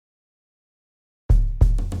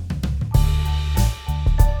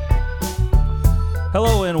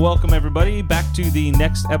Hello and welcome everybody back to the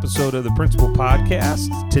next episode of the Principal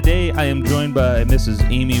Podcast. Today I am joined by Mrs.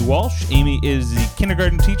 Amy Walsh. Amy is the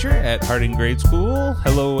kindergarten teacher at Harding Grade School.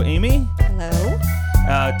 Hello, Amy.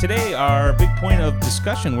 Hello. Today our big point of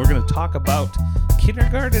discussion, we're going to talk about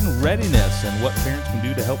kindergarten readiness and what parents can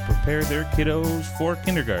do to help prepare their kiddos for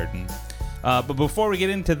kindergarten. But before we get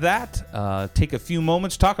into that, take a few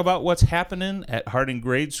moments, talk about what's happening at Harding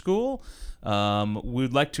Grade School.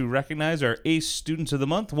 We'd like to recognize our ACE Students of the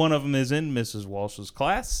Month. One of them is in Mrs. Walsh's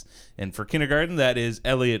class. And for kindergarten, that is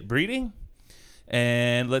Elliot Breeding.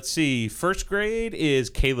 And let's see, first grade is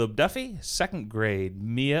Caleb Duffy. Second grade,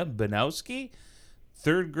 Mia Banowski.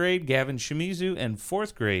 Third grade, Gavin Shimizu. And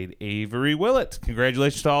fourth grade, Avery Willett.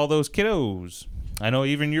 Congratulations to all those kiddos. I know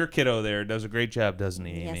even your kiddo there does a great job, doesn't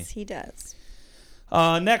he, Amy? Yes, he does.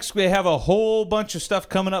 Next, we have a whole bunch of stuff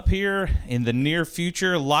coming up here in the near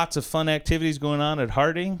future. Lots of fun activities going on at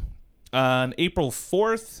Harding. On April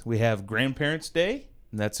 4th, we have Grandparents' Day,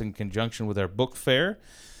 and that's in conjunction with our book fair.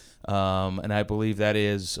 And I believe that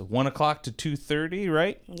is 1 o'clock to 2:30,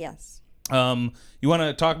 right? Yes. You want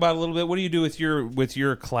to talk about a little bit? What do you do with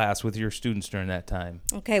your class, with your students during that time?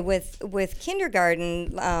 Okay, with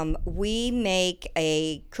kindergarten, we make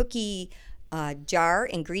a cookie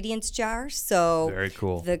ingredients jar. So very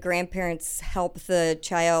cool. The grandparents help the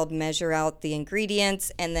child measure out the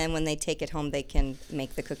ingredients, and then when they take it home, they can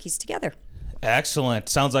make the cookies together. Excellent.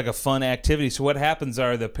 Sounds like a fun activity. So what happens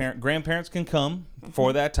are the grandparents can come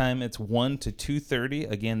for that time. It's 1 to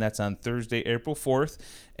 2:30. Again, that's on Thursday, April 4th.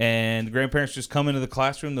 And grandparents just come into the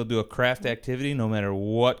classroom. They'll do a craft activity no matter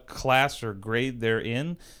what class or grade they're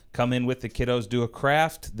in. Come in with the kiddos, do a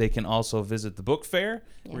craft. They can also visit the book fair.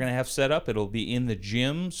 We're going to have set up. It'll be in the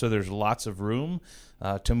gym, so there's lots of room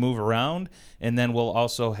to move around. And then we'll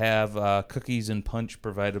also have cookies and punch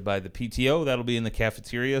provided by the PTO. That'll be in the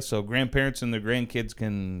cafeteria, so grandparents and their grandkids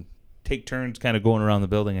can take turns kind of going around the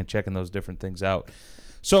building and checking those different things out.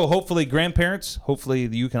 So hopefully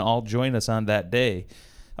you can all join us on that day.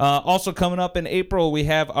 Also coming up in April, we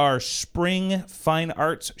have our Spring Fine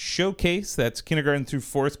Arts Showcase. That's kindergarten through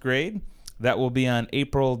fourth grade. That will be on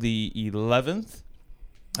April the 11th.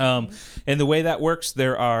 And the way that works,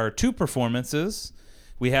 there are two performances.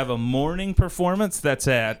 We have a morning performance that's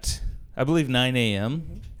at, I believe, 9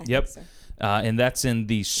 a.m. Yep. So. And that's in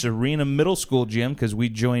the Serena Middle School gym because we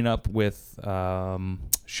join up with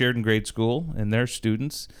Sheridan Grade School and their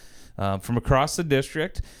students from across the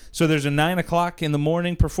district. So there's a 9 o'clock in the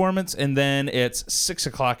morning performance, and then it's 6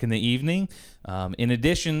 o'clock in the evening. In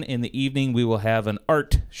addition, in the evening, we will have an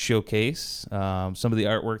art showcase. Some of the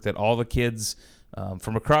artwork that all the kids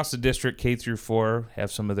from across the district, K through 4,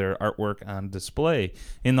 have some of their artwork on display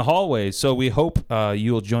in the hallways. So we hope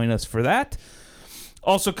you'll join us for that.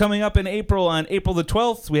 Also coming up in April, on April the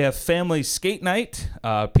 12th, we have Family Skate Night.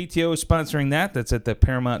 PTO is sponsoring that. That's at the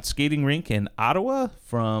Paramount Skating Rink in Ottawa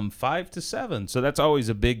from 5 to 7. So that's always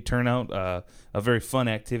a big turnout, a very fun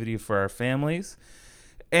activity for our families.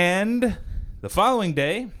 And the following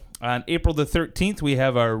day, on April the 13th, we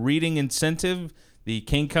have our reading incentive, the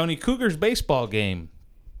Kane County Cougars baseball game.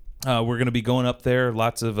 We're going to be going up there,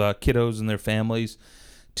 lots of kiddos and their families,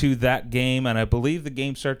 to that game, and I believe the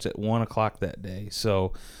game starts at 1 o'clock that day.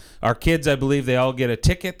 So our kids, I believe they all get a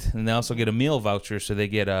ticket, and they also get a meal voucher, so they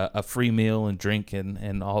get a free meal and drink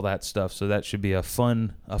and all that stuff. So that should be a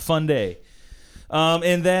fun day.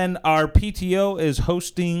 And then our PTO is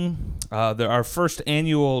hosting our first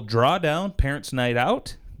annual Drawdown Parents Night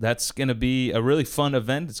Out. That's going to be a really fun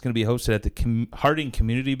event. It's going to be hosted at the Harding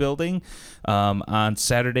Community Building on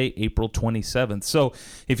Saturday, April 27th. So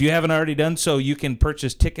if you haven't already done so, you can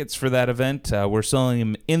purchase tickets for that event. We're selling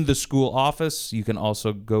them in the school office. You can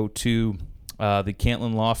also go to the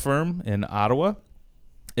Cantlin Law Firm in Ottawa,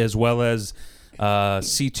 as well as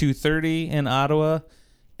C230 in Ottawa,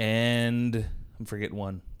 and I'm forgetting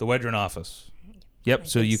one, the Wedren office. Yep,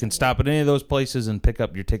 so you can stop at any of those places and pick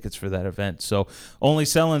up your tickets for that event. So only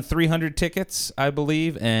selling 300 tickets, I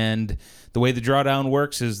believe, and the way the drawdown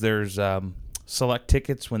works is there's select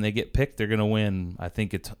tickets. When they get picked, they're going to win, I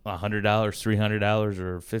think it's $100, $300,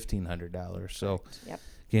 or $1,500. So you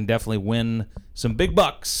can definitely win some big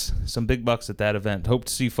bucks at that event. Hope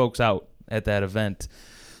to see folks out at that event.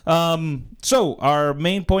 So our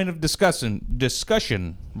main point of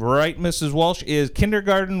discussion, right, Mrs. Walsh, is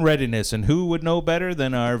kindergarten readiness, and who would know better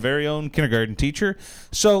than our very own kindergarten teacher?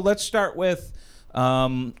 So let's start with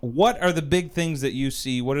what are the big things that you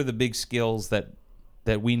see? What are the big skills that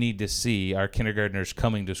we need to see our kindergartners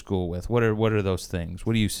coming to school with? What are those things?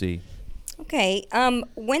 What do you see? Okay.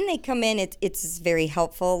 When they come in, it's very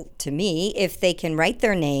helpful to me if they can write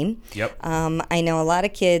their name. Yep. I know a lot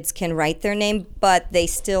of kids can write their name, but they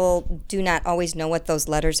still do not always know what those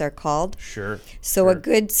letters are called. Sure. So a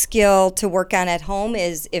good skill to work on at home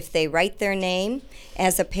is if they write their name,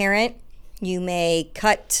 as a parent, you may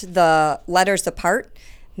cut the letters apart,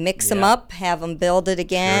 mix them up, have them build it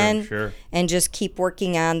again, and just keep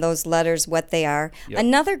working on those letters, what they are. Yep.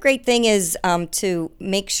 Another great thing is to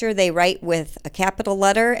make sure they write with a capital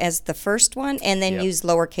letter as the first one, and then use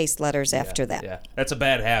lowercase letters after that. Yeah, that's a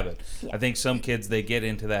bad habit. I think some kids, they get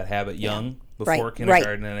into that habit young. Before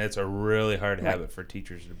kindergarten, and it's a really hard habit for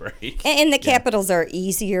teachers to break. And the capitals are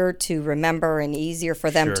easier to remember and easier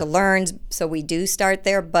for them to learn, so we do start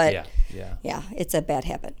there, but yeah, it's a bad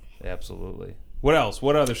habit. Absolutely. What else?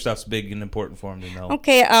 What other stuff's big and important for them to know?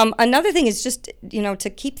 Okay, another thing is just, to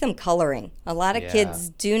keep them coloring. A lot of kids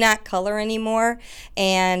do not color anymore,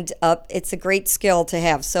 and it's a great skill to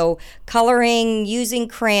have. So coloring, using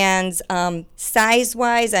crayons,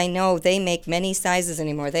 size-wise, I know they make many sizes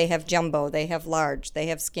anymore. They have jumbo, they have large, they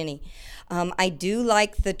have skinny. I do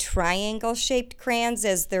like the triangle-shaped crayons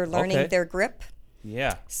as they're learning their grip.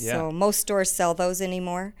 Yeah. So most stores sell those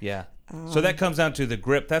anymore. Yeah. So that comes down to the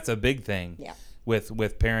grip. That's a big thing. Yeah.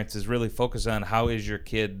 With parents is really focus on how is your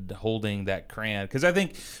kid holding that crayon, because I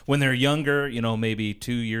think when they're younger, maybe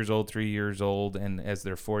 2 years old, 3 years old, and as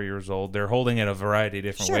they're 4 years old, they're holding it a variety of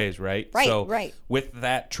different ways, right? Right. With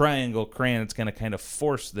that triangle crayon, it's going to kind of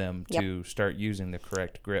force them to start using the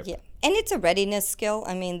correct grip. Yeah. And it's a readiness skill.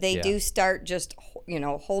 I mean, they do start just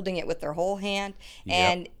holding it with their whole hand,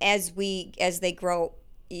 and as they grow,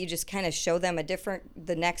 you just kind of show them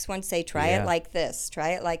the next one, say, try it like this,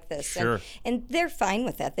 try it like this. Sure. And they're fine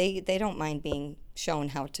with that. They don't mind being shown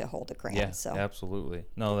how to hold a crayon. Yeah, so. Absolutely.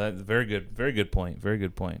 No, that's very good point. Very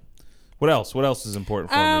good point. What else? What else is important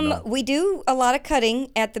for them to know? We do a lot of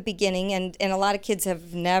cutting at the beginning, and a lot of kids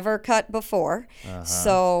have never cut before.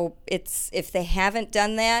 So if they haven't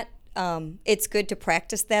done that, it's good to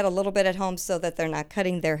practice that a little bit at home so that they're not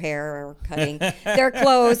cutting their hair or cutting their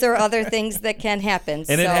clothes or other things that can happen.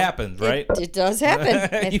 And it happens, right? It does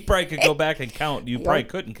happen. You probably could go back and count. You probably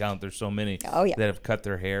couldn't count. There's so many that have cut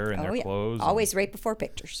their hair and their clothes. Always right before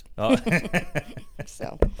pictures.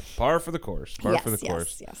 So par for the course.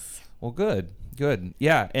 Yes. Well, good.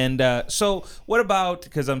 Yeah. And so what about,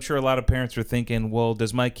 because I'm sure a lot of parents are thinking, well,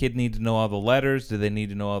 does my kid need to know all the letters? Do they need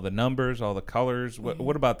to know all the numbers, all the colors?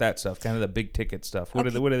 What about that stuff, kind of the big ticket stuff?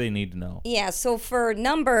 What do they need to know? Yeah, so for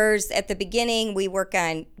numbers, at the beginning, we work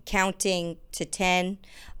on counting to 10.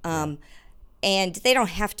 And they don't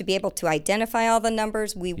have to be able to identify all the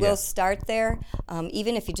numbers. We will start there.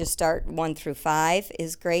 Even if you just start 1 through 5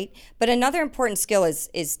 is great. But another important skill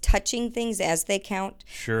is touching things as they count.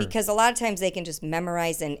 Sure. Because a lot of times they can just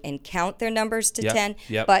memorize and count their numbers to 10.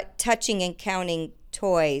 But touching and counting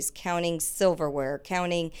toys, counting silverware,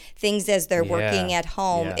 counting things as they're working at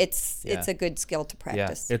home, it's a good skill to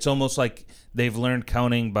practice. It's almost like they've learned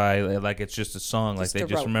counting by, like it's just a song, like they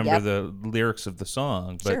just remember the lyrics of the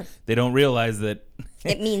song, but they don't realize that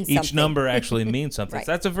it means each something. number actually means something.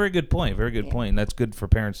 So that's a very good point, and that's good for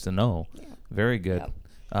parents to know. Very good.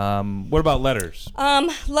 What about letters?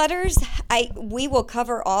 Letters, we will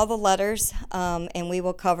cover all the letters, and we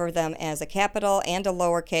will cover them as a capital and a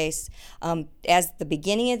lowercase. As the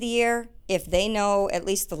beginning of the year, if they know at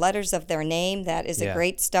least the letters of their name, that is a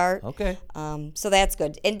great start. Okay. So that's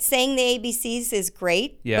good. And saying the ABCs is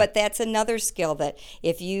great, but that's another skill that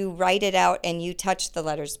if you write it out and you touch the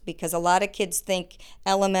letters, because a lot of kids think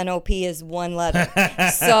LMNOP is one letter.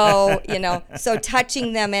 So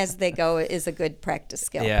touching them as they go is a good practice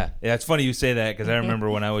skill. Yeah, it's funny you say that, because I remember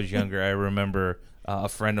when I was younger, I remember a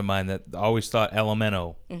friend of mine that always thought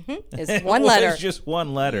LMNO is one letter. It's just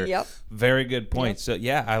one letter. Yep. Very good point. So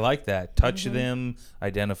I like that. Touch them,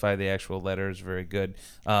 identify the actual letters. Very good.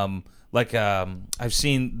 I've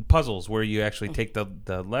seen puzzles where you actually take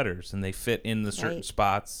the letters and they fit in the certain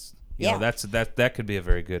spots. You know, that could be a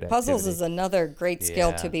very good activity. Puzzles is another great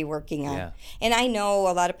skill to be working on. Yeah. And I know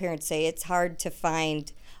a lot of parents say it's hard to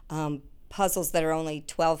find puzzles that are only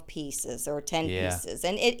 12 pieces or 10 pieces.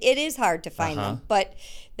 And it is hard to find them, but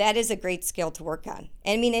that is a great skill to work on.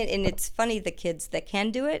 I mean, and it's funny, the kids that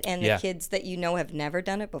can do it and the kids that have never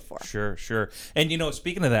done it before. Sure. And,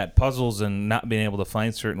 speaking of that, puzzles and not being able to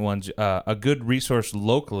find certain ones, a good resource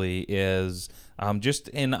locally is just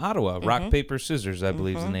in Ottawa, Rock, Paper, Scissors, I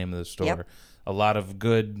believe is the name of the store. Yep. A lot of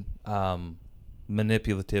good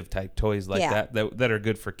manipulative type toys like that are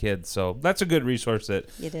good for kids. So that's a good resource that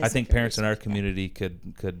I think parents in our community could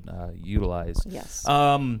utilize. Yes.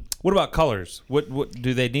 What about colors? What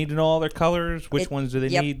do they need to know all their colors? Which ones do they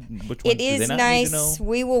need? Which ones do they not need to know? It is nice.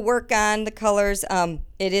 We will work on the colors.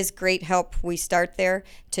 It is great help. We start there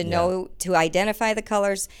to know, to identify the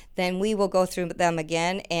colors. Then we will go through them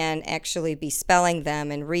again and actually be spelling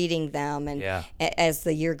them and reading them and as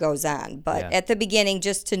the year goes on. But at the beginning,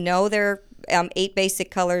 just to know their 8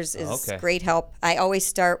 basic colors is great help. I always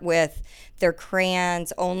start with their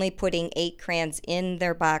crayons, only putting 8 crayons in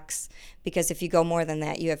their box, because if you go more than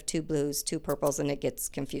that, you have 2 blues, 2 purples, and it gets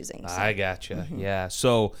confusing. So. I gotcha. Yeah.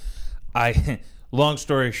 So long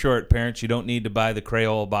story short, parents, you don't need to buy the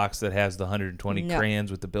Crayola box that has the 120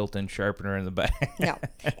 crayons with the built-in sharpener in the back. No.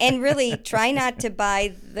 And really, try not to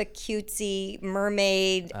buy the cutesy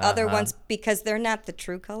mermaid, other ones, because they're not the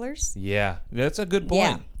true colors. Yeah, that's a good point.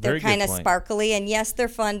 Yeah, they're kind of sparkly, and yes, they're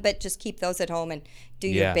fun, but just keep those at home and do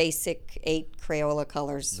your basic 8 Crayola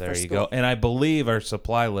colors for school. There you go. And I believe our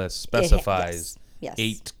supply list specifies... Yes.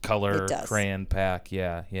 8-color crayon pack.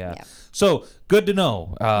 Yeah. So good to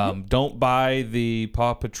know. Don't buy the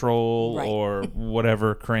Paw Patrol or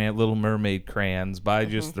whatever Little Mermaid crayons. Buy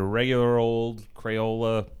just the regular old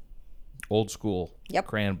Crayola, old school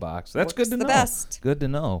crayon box. That's good to know. Best. Good to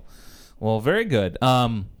know. Well, very good.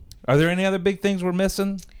 Are there any other big things we're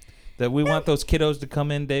missing that we want those kiddos to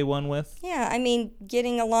come in day one with? Yeah, I mean,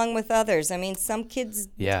 getting along with others. I mean, some kids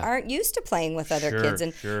aren't used to playing with other kids,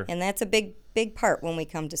 and that's a big part when we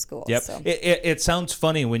come to school. Yep. So. It sounds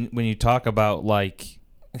funny when you talk about, like,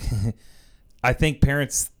 I think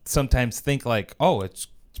parents sometimes think like, oh, it's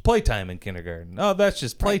playtime in kindergarten. Oh, that's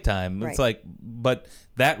just playtime. It's like, but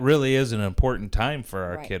that really is an important time for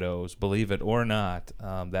our kiddos, believe it or not,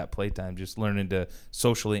 that playtime, just learning to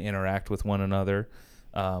socially interact with one another.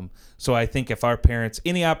 So I think if our parents,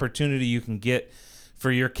 any opportunity you can get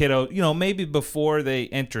for your kiddo, maybe before they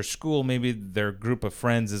enter school, maybe their group of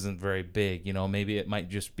friends isn't very big. Maybe it might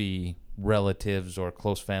just be relatives or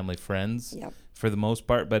close family friends for the most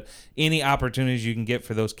part. But any opportunities you can get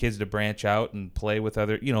for those kids to branch out and play with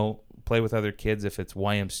other kids, if it's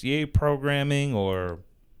YMCA programming or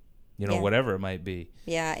whatever it might be.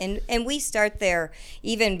 Yeah, and we start there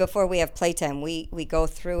even before we have playtime. We go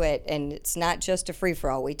through it, and it's not just a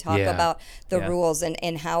free-for-all. We talk about the rules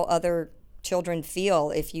and how other children feel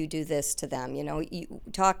if you do this to them. You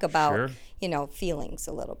talk about, feelings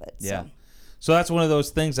a little bit. Yeah. So that's one of those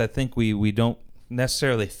things I think we don't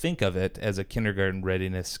necessarily think of it as a kindergarten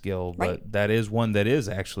readiness skill, but that is one that is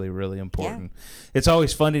actually really important. Yeah. It's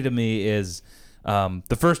always funny to me is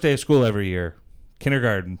the first day of school every year,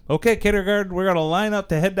 kindergarten. Okay, kindergarten, we're going to line up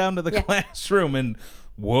to head down to the classroom, and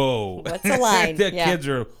whoa. What's the line? The kids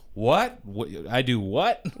are, what? I do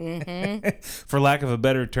what? Mm-hmm. For lack of a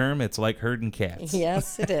better term, it's like herding cats.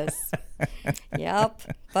 Yes, it is. Yep.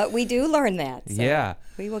 But we do learn that. So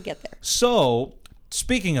we will get there. So,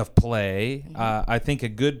 speaking of play, I think a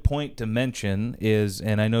good point to mention is,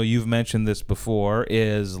 and I know you've mentioned this before,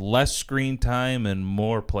 is less screen time and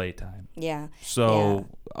more play time. Yeah. So,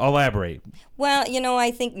 elaborate. Well,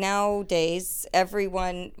 I think nowadays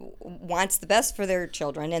everyone wants the best for their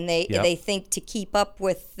children, and they think to keep up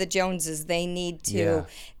with the Joneses, they need to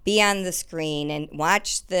be on the screen and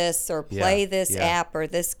watch this or play this app or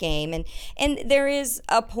this game, and there is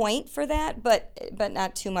a point for that, but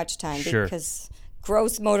not too much time because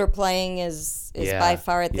gross motor playing is by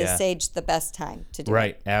far at this age the best time to do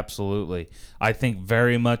it. Absolutely. I think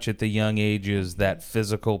very much at the young ages that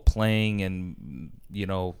physical playing and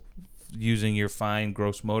using your fine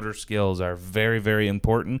gross motor skills are very, very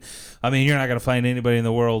important. I mean, you're not going to find anybody in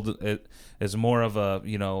the world as more of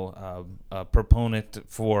a proponent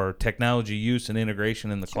for technology use and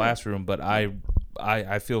integration in the classroom, but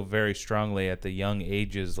I feel very strongly at the young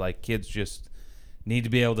ages, like kids just need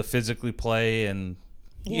to be able to physically play, and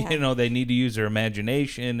they need to use their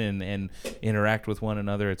imagination and interact with one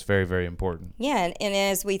another. It's very, very important. Yeah, and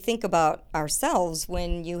as we think about ourselves,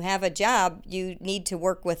 when you have a job, you need to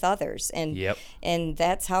work with others, and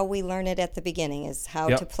that's how we learn it at the beginning, is how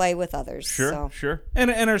to play with others. Sure.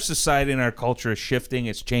 And our society and our culture is shifting.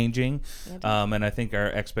 It's changing, and I think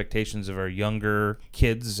our expectations of our younger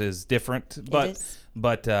kids is different.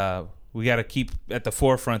 But we got to keep at the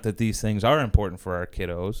forefront that these things are important for our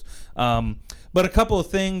kiddos. But a couple of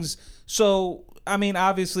things. So, I mean,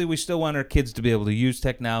 obviously, we still want our kids to be able to use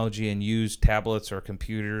technology and use tablets or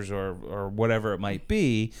computers or whatever it might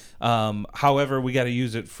be. However, we got to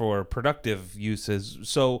use it for productive uses.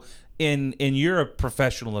 So, in your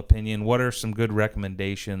professional opinion, what are some good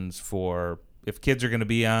recommendations for if kids are going to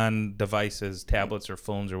be on devices, tablets or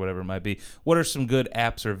phones or whatever it might be, what are some good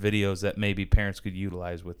apps or videos that maybe parents could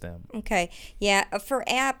utilize with them? Okay. Yeah. For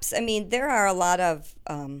apps, I mean, there are a lot of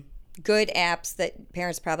good apps that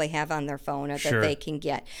parents probably have on their phone or that they can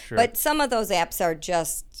get. Sure. But some of those apps are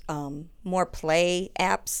just more play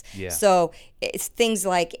apps. Yeah. So it's things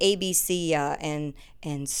like ABC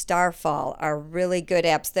and Starfall are really good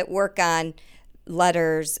apps that work on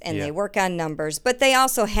letters and they work on numbers, but they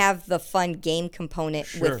also have the fun game component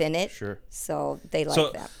within it. Sure. So they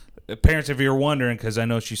like that. Parents, if you're wondering, because I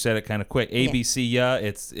know she said it kind of quick, ABC,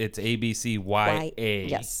 it's ABCYA.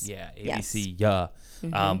 Yes. Yeah, ABC, yeah.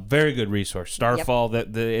 Very good resource. Starfall,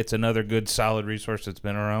 it's another good, solid resource that's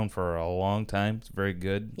been around for a long time. It's very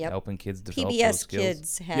good, helping kids develop PBS those skills.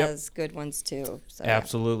 Kids has good ones too. So,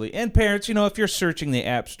 absolutely. And parents, if you're searching the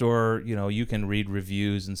App Store, you can read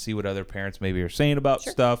reviews and see what other parents maybe are saying about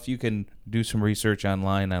stuff. You can do some research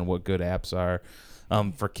online on what good apps are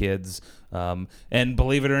for kids. And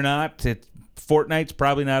believe it or not, Fortnite's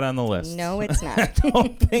probably not on the list. No, it's not. I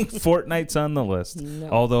don't think Fortnite's on the list. No.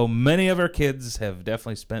 Although many of our kids have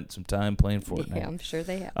definitely spent some time playing Fortnite. Yeah, I'm sure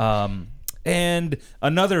they have. And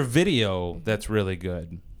another video that's really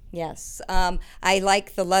good. Yes. I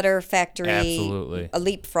like the Letter Factory Absolutely.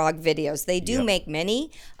 Leapfrog videos. They do make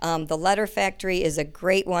many. The Letter Factory is a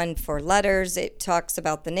great one for letters. It talks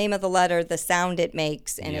about the name of the letter, the sound it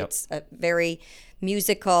makes, and it's a very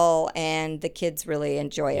musical, and the kids really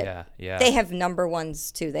enjoy it. Yeah. They have number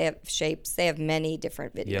ones too. They have shapes. They have many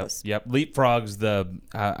different videos. Yep. Leapfrog's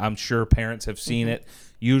I'm sure parents have seen it.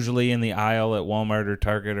 Usually in the aisle at Walmart or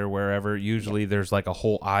Target or wherever, usually there's like a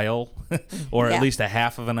whole aisle or at least a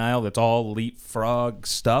half of an aisle that's all Leapfrog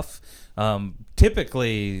stuff.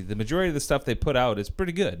 Typically, the majority of the stuff they put out is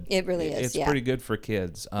pretty good. It really is, It's pretty good for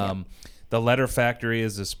kids. The Letter Factory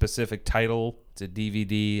is a specific title. It's a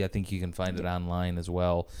DVD. I think you can find it online as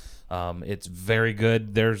well. It's very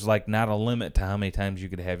good. There's like not a limit to how many times you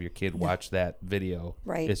could have your kid watch that video.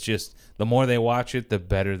 Right. It's just the more they watch it, the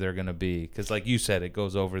better they're going to be. Because like you said, it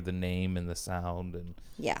goes over the name and the sound, and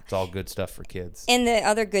it's all good stuff for kids. And the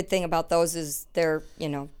other good thing about those is they're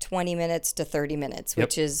 20 minutes to 30 minutes,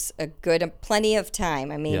 which is a good plenty of time.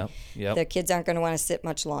 I mean, the kids aren't going to want to sit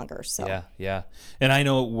much longer. So Yeah. And I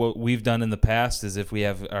know what we've done in the past is if we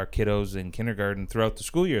have our kiddos in kindergarten throughout the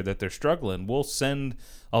school year that they're struggling, we'll send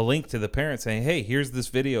a link to the parent saying, hey, here's this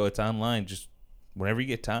video. It's online. Just whenever you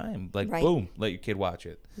get time, boom, let your kid watch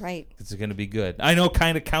it. Right. It's going to be good. I know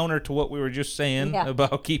kind of counter to what we were just saying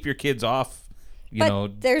about keep your kids off,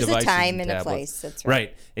 there's a time and tablets. a place. That's right.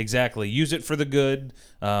 Right. Exactly. Use it for the good.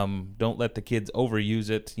 Don't let the kids overuse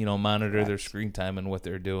it. Monitor their screen time and what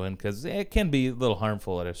they're doing, because it can be a little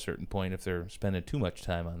harmful at a certain point if they're spending too much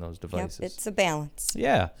time on those devices. Yep, it's a balance.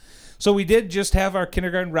 Yeah. So we did just have our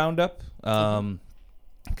kindergarten roundup.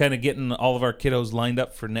 Kind of getting all of our kiddos lined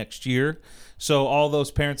up for next year. So all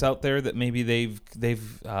those parents out there that maybe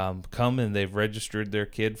they've come and they've registered their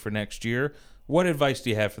kid for next year, what advice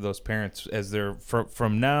do you have for those parents as they're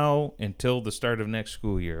from now until the start of next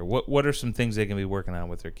school year? What are some things they can be working on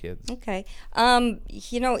with their kids? Okay.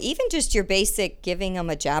 Even just your basic giving them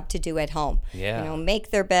a job to do at home. Yeah.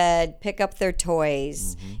 Make their bed, pick up their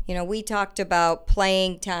toys. We talked about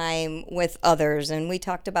playing time with others, and we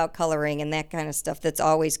talked about coloring and that kind of stuff. That's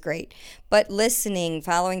always great. But listening,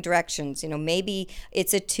 following directions, maybe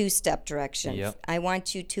it's a 2-step direction. Yep. I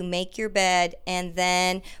want you to make your bed and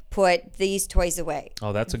then put these toys away.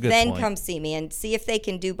 Oh, that's a good point. point. Then come see me and see if they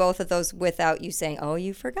can do both of those without you saying, oh,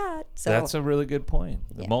 you forgot. So that's a really good point.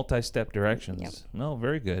 The multi-step directions. Yep. No,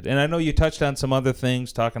 very good. And I know you touched on some other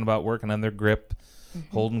things, talking about working on their grip,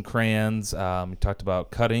 holding crayons. You talked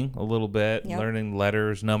about cutting a little bit, learning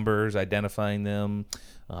letters, numbers, identifying them,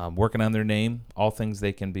 working on their name, all things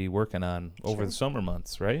they can be working on over the summer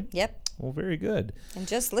months, right? Yep. Well, very good. And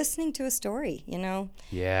just listening to a story,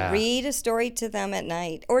 Yeah. Read a story to them at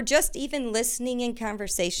night, or just even listening in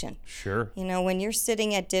conversation. Sure. When you're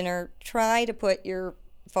sitting at dinner, try to put your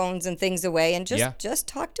phones and things away and just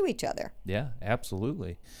talk to each other. Yeah,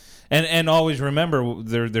 absolutely. And always remember,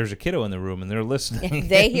 there's a kiddo in the room, and they're listening.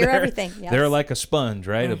 They hear everything. Yes. They're like a sponge,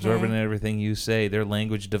 right? Absorbing everything you say. Their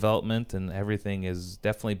language development and everything is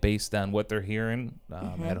definitely based on what they're hearing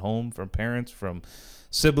at home from parents, from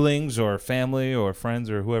siblings or family or friends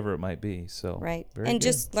or whoever it might be. So right. very and good.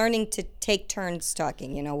 Just learning to take turns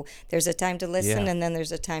talking. There's a time to listen, and then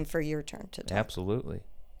there's a time for your turn to talk. Absolutely.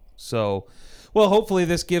 So, well, hopefully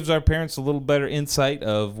this gives our parents a little better insight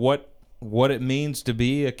of what it means to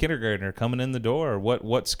be a kindergartner coming in the door,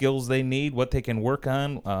 what skills they need, what they can work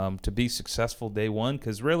on to be successful day one.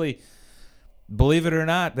 Because really, believe it or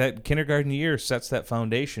not, that kindergarten year sets that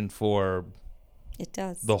foundation for It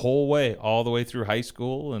does. The whole way, all the way through high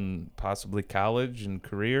school and possibly college and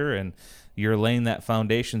career, and you're laying that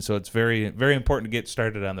foundation. So it's very, very important to get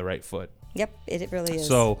started on the right foot. Yep, it really is.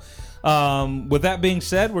 So with that being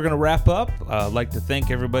said, we're going to wrap up. I'd like to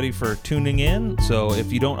thank everybody for tuning in. So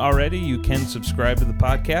if you don't already, you can subscribe to the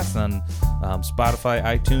podcast on Spotify,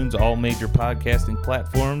 iTunes, all major podcasting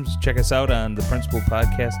platforms. Check us out on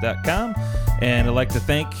theprincipalpodcast.com. And I'd like to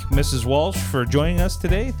thank Mrs. Walsh for joining us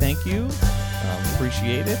today. Thank you.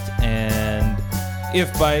 Appreciate it. And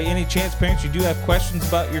if by any chance, parents, you do have questions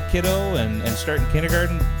about your kiddo and starting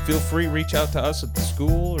kindergarten, feel free to reach out to us at the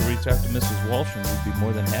school or reach out to Mrs. Walsh, and we'd be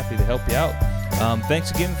more than happy to help you out.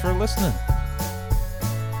 Thanks again for listening.